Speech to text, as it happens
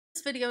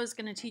This video is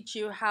going to teach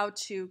you how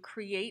to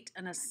create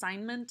an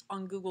assignment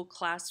on Google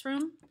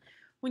Classroom.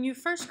 When you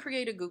first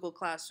create a Google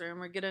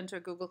Classroom or get into a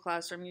Google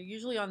Classroom, you're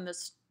usually on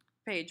this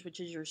page, which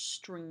is your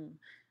stream.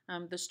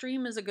 The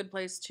stream is a good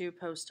place to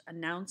post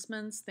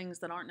announcements, things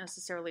that aren't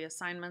necessarily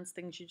assignments,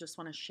 things you just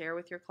want to share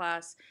with your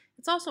class.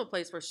 It's also a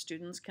place where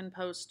students can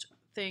post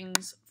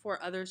things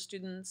for other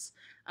students.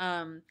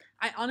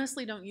 I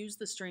honestly don't use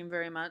the stream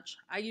very much.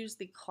 I use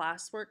the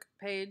classwork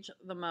page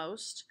the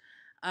most.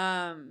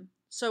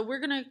 So we're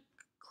going to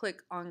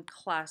click on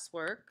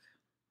classwork.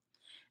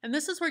 And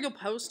this is where you'll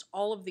post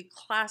all of the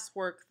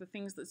classwork, the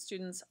things that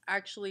students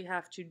actually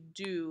have to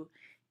do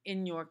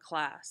in your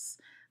class.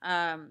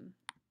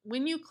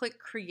 When you click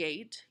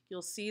create,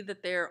 you'll see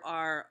that there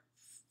are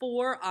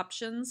 4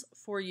 options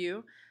for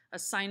you: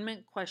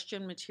 assignment,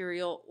 question,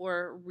 material,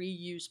 or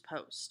reuse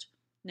post.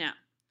 Now,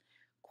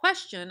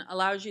 question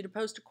allows you to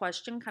post a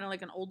question, kind of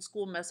like an old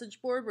school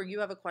message board where you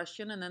have a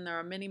question and then there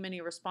are many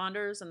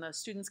responders and the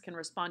students can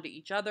respond to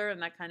each other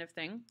and that kind of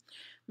thing.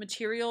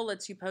 Material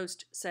lets you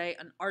post, say,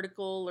 an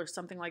article or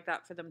something like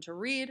that for them to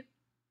read.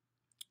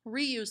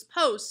 Reuse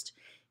post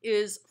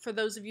is for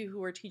those of you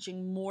who are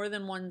teaching more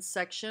than one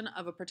section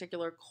of a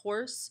particular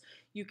course.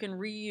 You can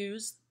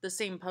reuse the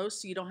same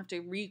post so you don't have to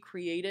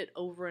recreate it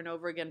over and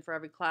over again for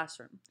every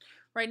classroom.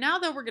 Right now,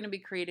 though, we're going to be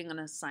creating an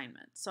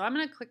assignment. So I'm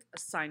going to click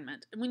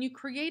assignment. And when you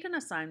create an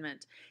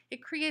assignment,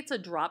 it creates a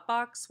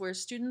Dropbox where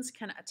students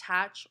can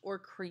attach or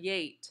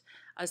create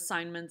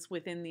assignments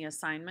within the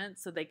assignment.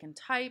 So they can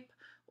type,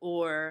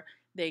 or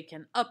they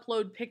can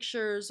upload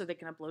pictures, or they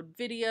can upload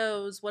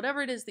videos,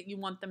 whatever it is that you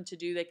want them to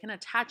do. They can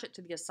attach it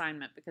to the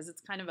assignment because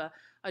it's kind of a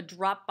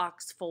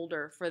Dropbox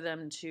folder for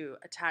them to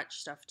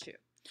attach stuff to.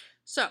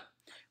 So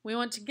we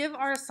want to give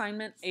our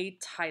assignment a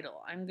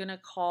title. I'm going to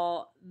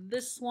call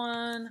this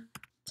one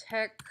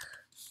Tech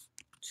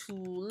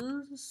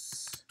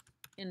Tools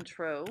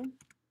Intro.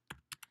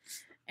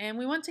 And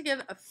we want to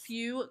give a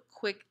few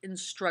quick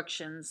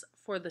instructions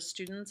for the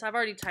students. I've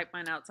already typed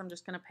mine out, so I'm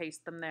just going to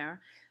paste them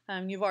there.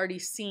 You've already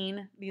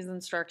seen these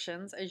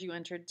instructions as you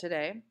entered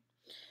today.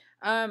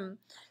 Then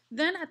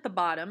at the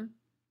bottom,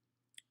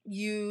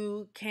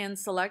 you can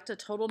select a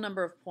total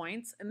number of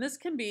points, and this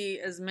can be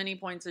as many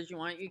points as you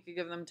want. You could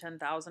give them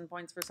 10,000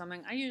 points for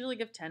something. I usually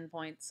give 10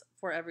 points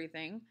for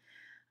everything.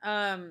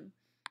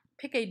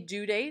 Pick a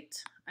due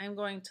date. I'm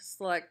going to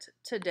select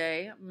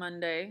today,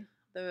 Monday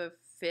the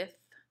 5th.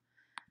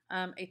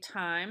 A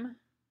time.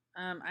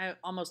 I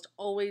almost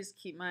always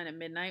keep mine at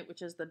midnight,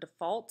 which is the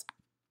default.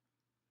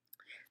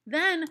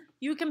 Then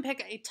you can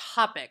pick a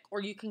topic,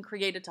 or you can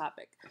create a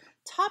topic.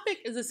 Topic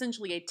is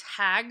essentially a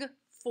tag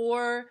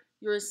for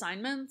your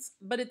assignments,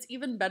 but it's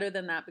even better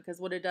than that because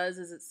what it does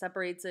is it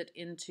separates it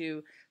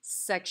into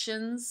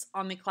sections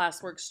on the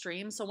classwork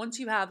stream. So once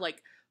you have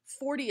like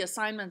 40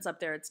 assignments up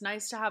there, it's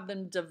nice to have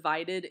them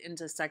divided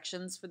into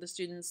sections for the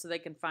students so they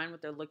can find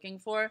what they're looking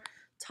for.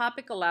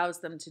 Topic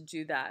allows them to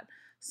do that.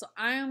 So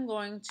I am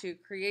going to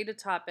create a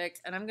topic,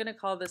 and I'm going to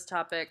call this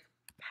topic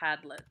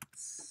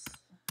Padlets.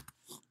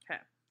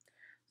 Okay.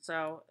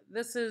 So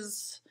this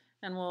is,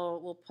 and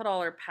we'll put all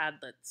our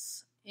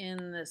Padlets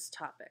in this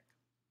topic.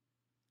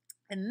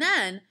 And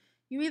then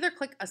you either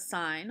click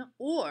assign,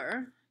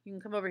 or you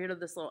can come over here to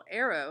this little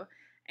arrow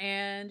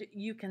and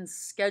you can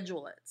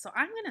schedule it. So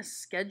I'm going to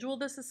schedule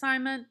this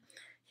assignment.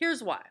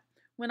 Here's why.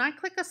 When I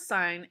click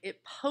assign,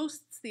 it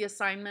posts the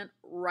assignment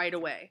right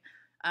away.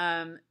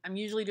 I'm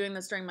usually doing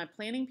this during my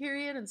planning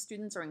period and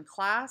students are in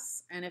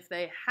class, and if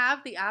they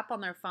have the app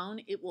on their phone,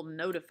 it will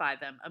notify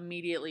them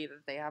immediately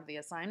that they have the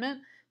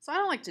assignment. So I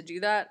don't like to do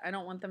that. I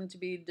don't want them to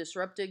be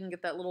disrupted and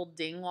get that little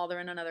ding while they're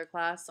in another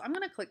class. So I'm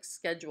going to click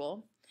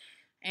schedule,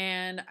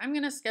 and I'm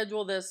going to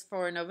schedule this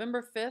for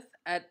November 5th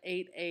at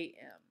 8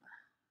 a.m.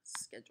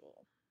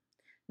 Schedule.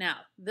 Now,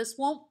 this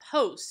won't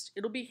post.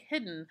 It'll be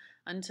hidden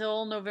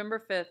until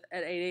November 5th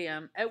at 8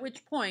 a.m., at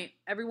which point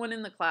everyone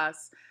in the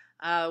class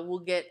will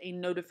get a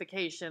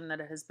notification that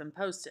it has been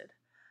posted.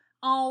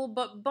 Oh,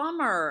 but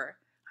bummer.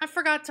 I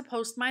forgot to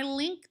post my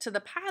link to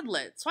the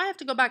Padlet, so I have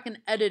to go back and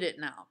edit it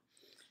now.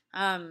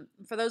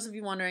 For those of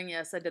you wondering,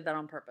 yes, I did that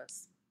on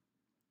purpose.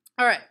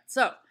 All right,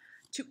 so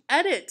to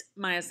edit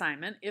my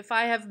assignment, if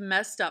I have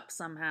messed up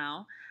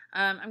somehow,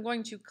 I'm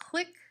going to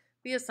click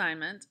the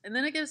assignment, and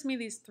then it gives me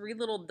these 3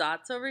 little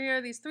dots over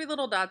here. These 3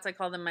 little dots, I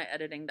call them my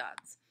editing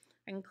dots.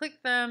 I can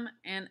click them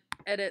and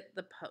edit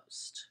the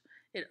post.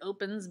 It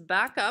opens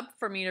back up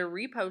for me to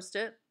repost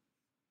it.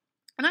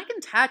 And I can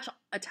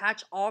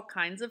attach all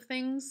kinds of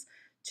things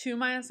to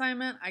my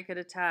assignment. I could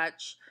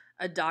attach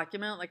a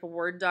document, like a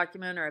Word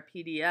document or a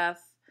PDF.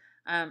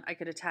 I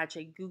could attach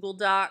a Google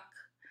Doc,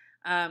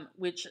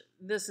 which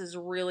this is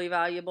really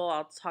valuable.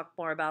 I'll talk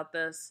more about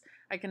this.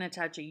 I can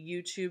attach a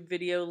YouTube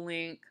video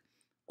link,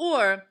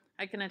 or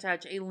I can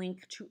attach a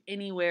link to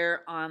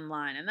anywhere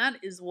online. And that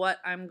is what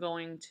I'm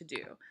going to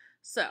do.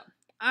 So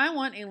I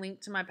want a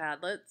link to my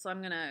Padlet, so I'm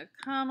going to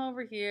come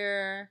over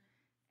here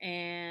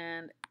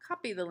and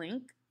copy the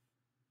link.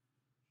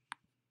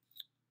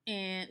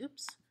 And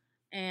oops.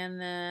 And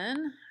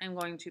then I'm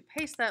going to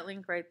paste that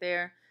link right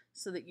there.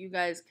 so that you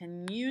guys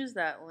can use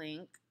that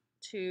link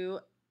to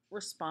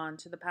respond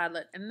to the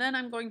Padlet. And then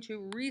I'm going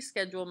to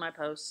reschedule my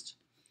post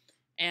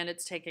and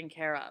it's taken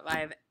care of.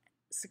 I've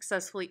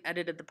successfully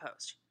edited the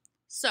post.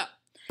 So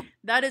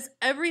that is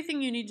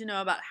everything you need to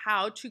know about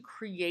how to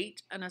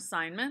create an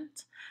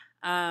assignment.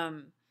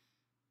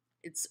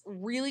 It's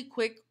really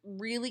quick,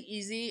 really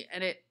easy,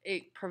 and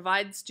it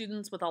provides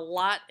students with a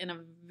lot in a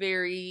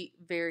very,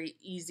 very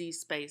easy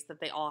space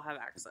that they all have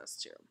access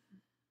to.